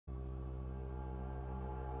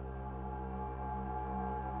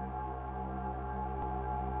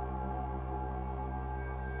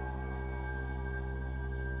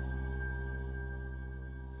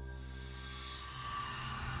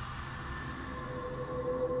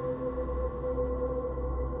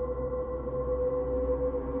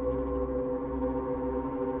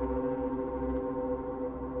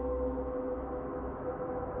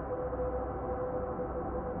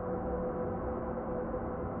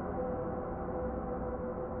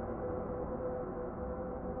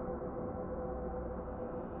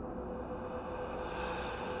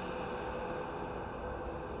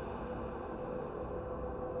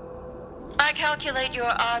I calculate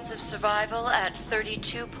your odds of survival at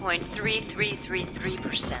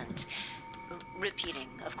 32.3333%. Repeating,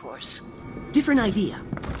 of course. Different idea.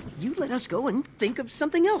 You let us go and think of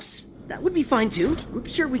something else. That would be fine too. I'm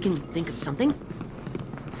sure we can think of something.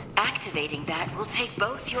 Activating that will take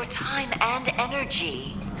both your time and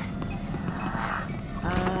energy.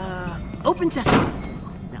 Open sesame.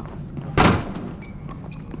 No.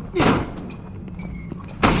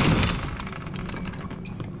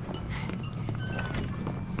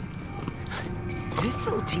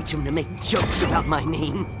 This'll teach him to make jokes about my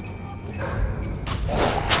name.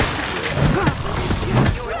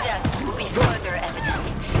 Your deaths will be further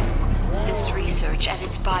evidence. This research and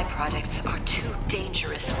its byproducts are too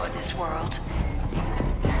dangerous for this world.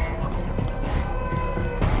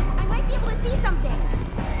 I might be able to see something.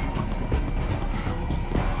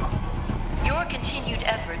 Your continued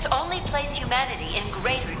efforts only place humanity in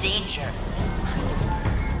greater danger.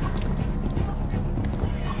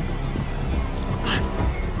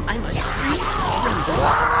 I'm a street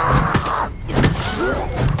rampant.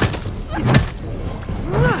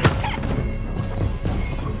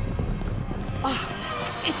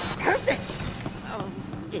 It's perfect!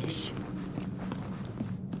 Ish.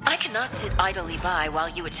 I cannot sit idly by while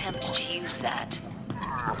you attempt to use that.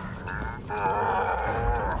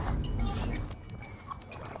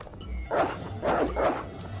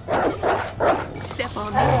 Step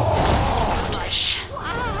on me. Brutish.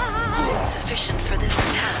 Sufficient for this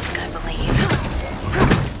task, I believe.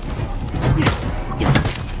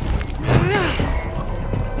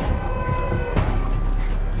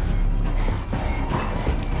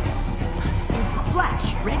 Is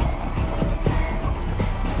Flash ready?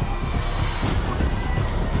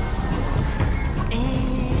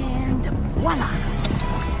 And voila!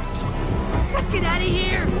 Let's get out of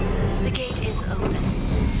here! The gate is open,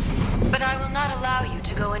 but I will not allow you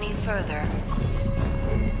to go any further.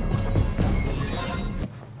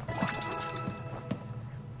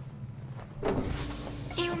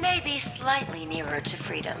 You may be slightly nearer to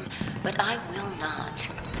freedom, but I will not,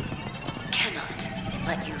 cannot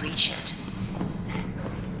let you reach it.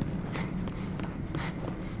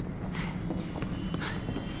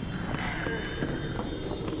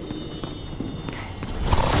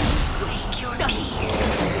 Break your peace.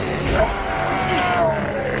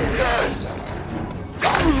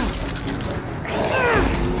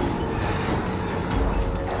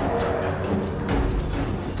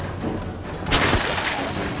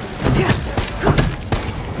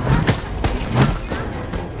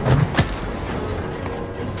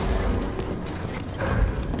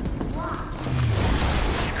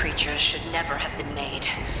 These creatures should never have been made,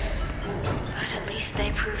 but at least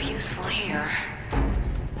they prove useful here.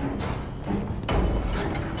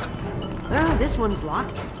 Well, this one's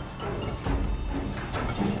locked.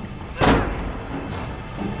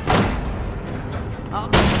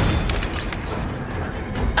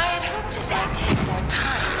 I had hoped it might take more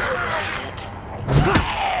time to find it.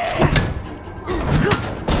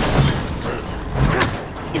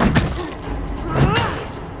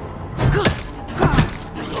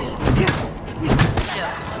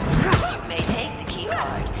 No, you may take the key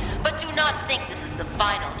card, but do not think this is the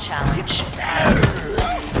final challenge.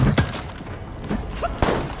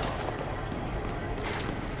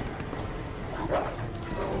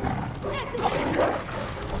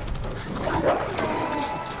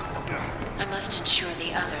 I must ensure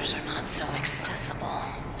the others are not so accessible.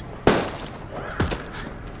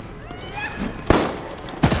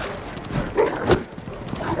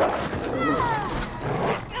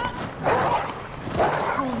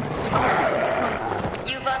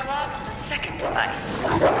 You've unlocked the second device,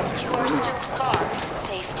 but you are still far from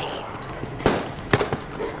safety.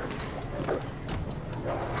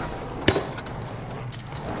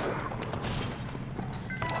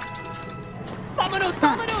 Vámonos,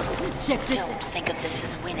 vámonos! Check this Don't out. think of this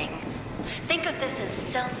as winning. Think of this as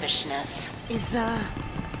selfishness. Is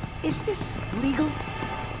this legal?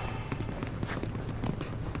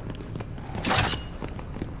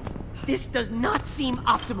 This does not seem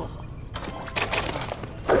optimal.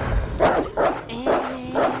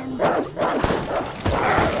 And...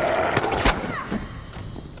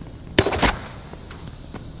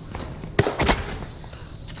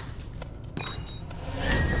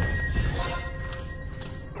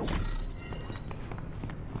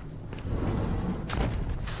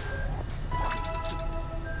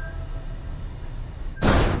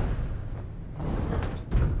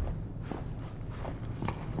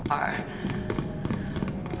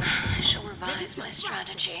 I shall revise my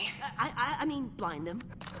strategy. I mean, blind them.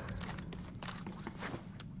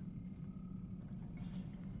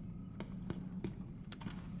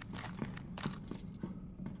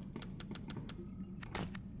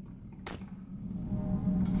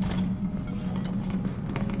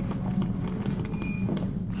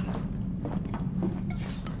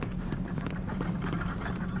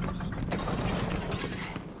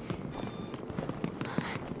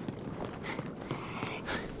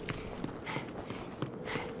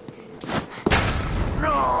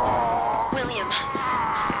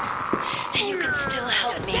 You can still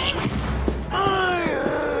help me.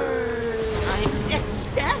 I'm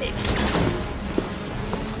ecstatic.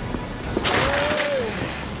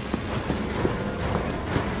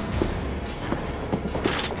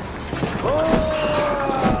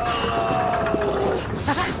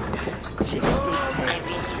 Chicks dig I tags.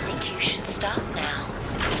 really think you should stop now.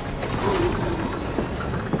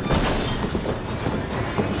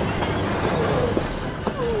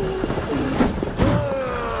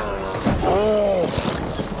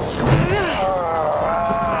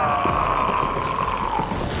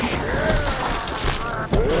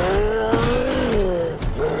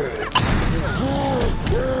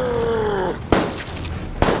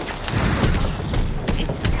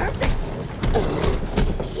 It's perfect.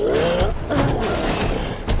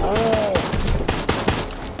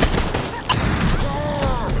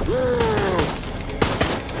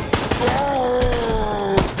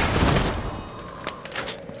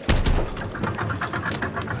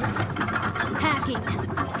 Hacking.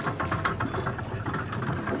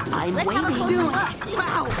 I'm Let's have a waiting. closer look.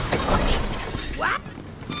 Wow. What?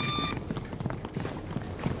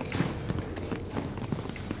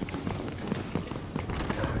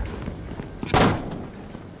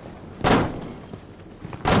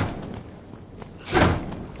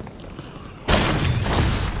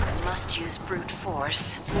 I must use brute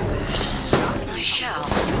force. I shall.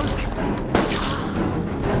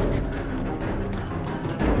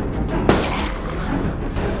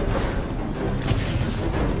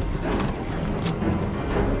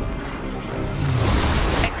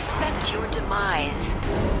 Accept your demise.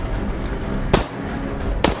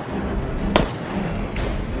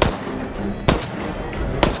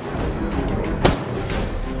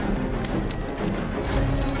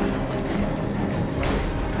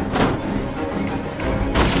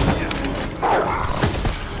 I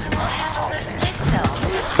will handle this myself.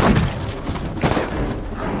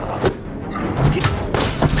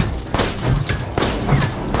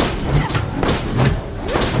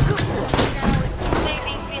 You may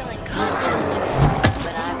be feeling confident,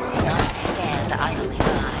 but I will not stand idly by.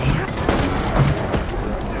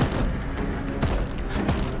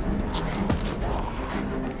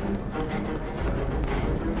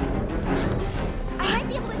 I might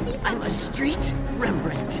be able to see I'm something. a street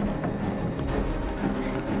Rembrandt.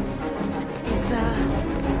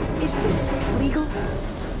 Is this legal?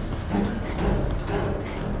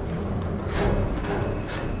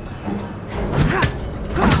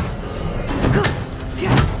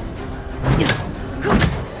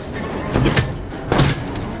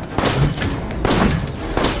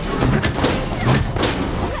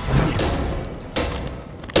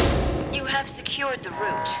 You have secured the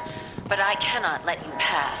route, but I cannot let you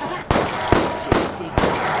pass. Chicks dig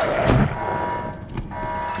tags.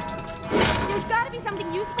 There's got to be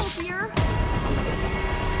something useful here.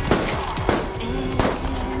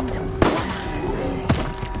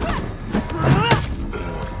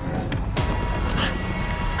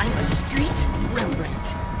 I'm a street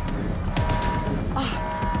Rembrandt.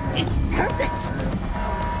 Oh, it's perfect.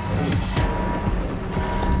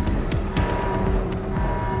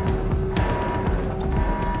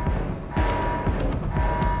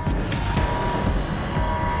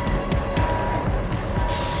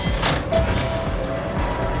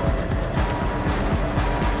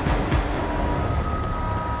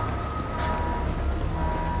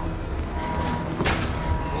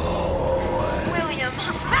 William,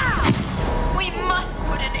 we must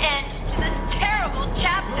put an end to this terrible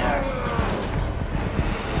chapter.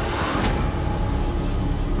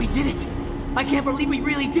 We did it. I can't believe we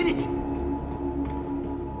really did it.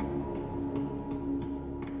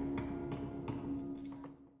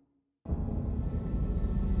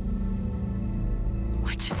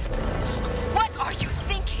 What